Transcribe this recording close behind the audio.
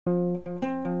Hello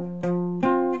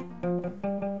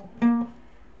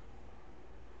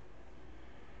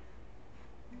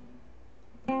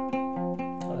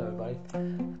everybody.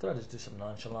 I thought I'd just do some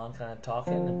nonchalant kind of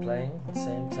talking and playing at the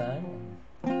same time.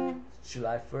 It's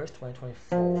July 1st,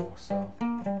 2024, so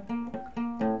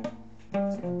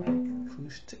it's my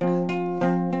acoustic.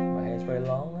 My hair's very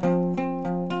long now.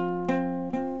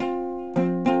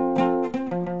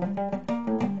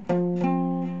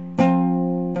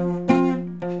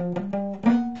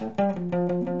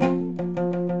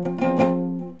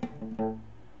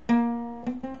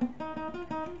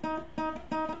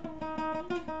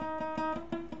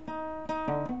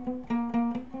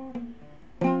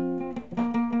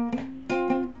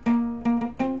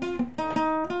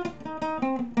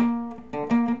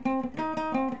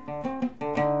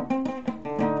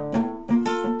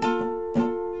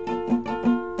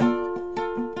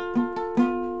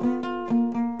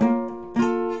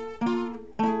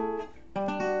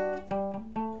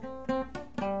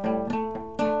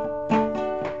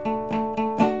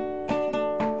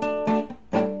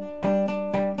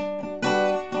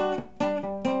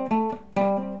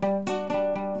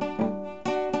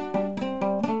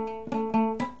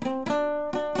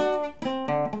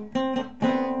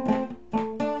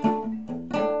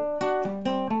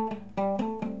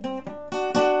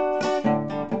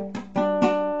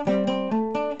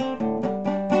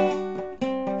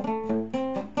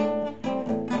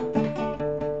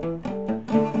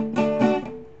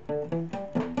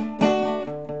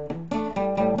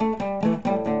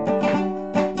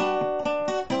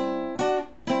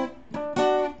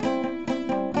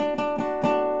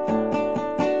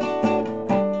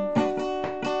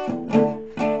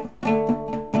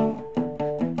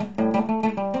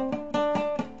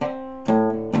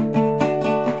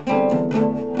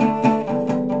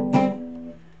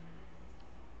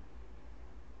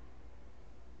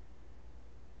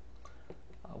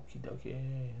 Okie dokie.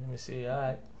 Let me see.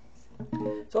 Alright.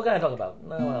 So what can I talk about?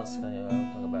 No, what else can I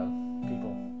talk about?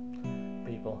 People.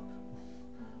 People.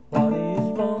 What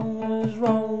is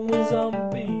wrong with some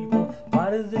people?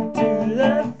 Why do they do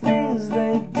the things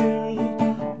they do?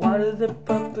 Why do they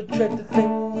perpetrate the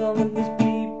things on these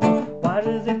people? Why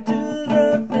do they do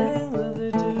the things that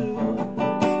they do?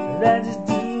 They just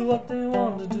do what they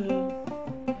want to do.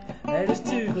 They just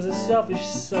do because they're selfish,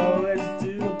 so they just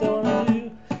do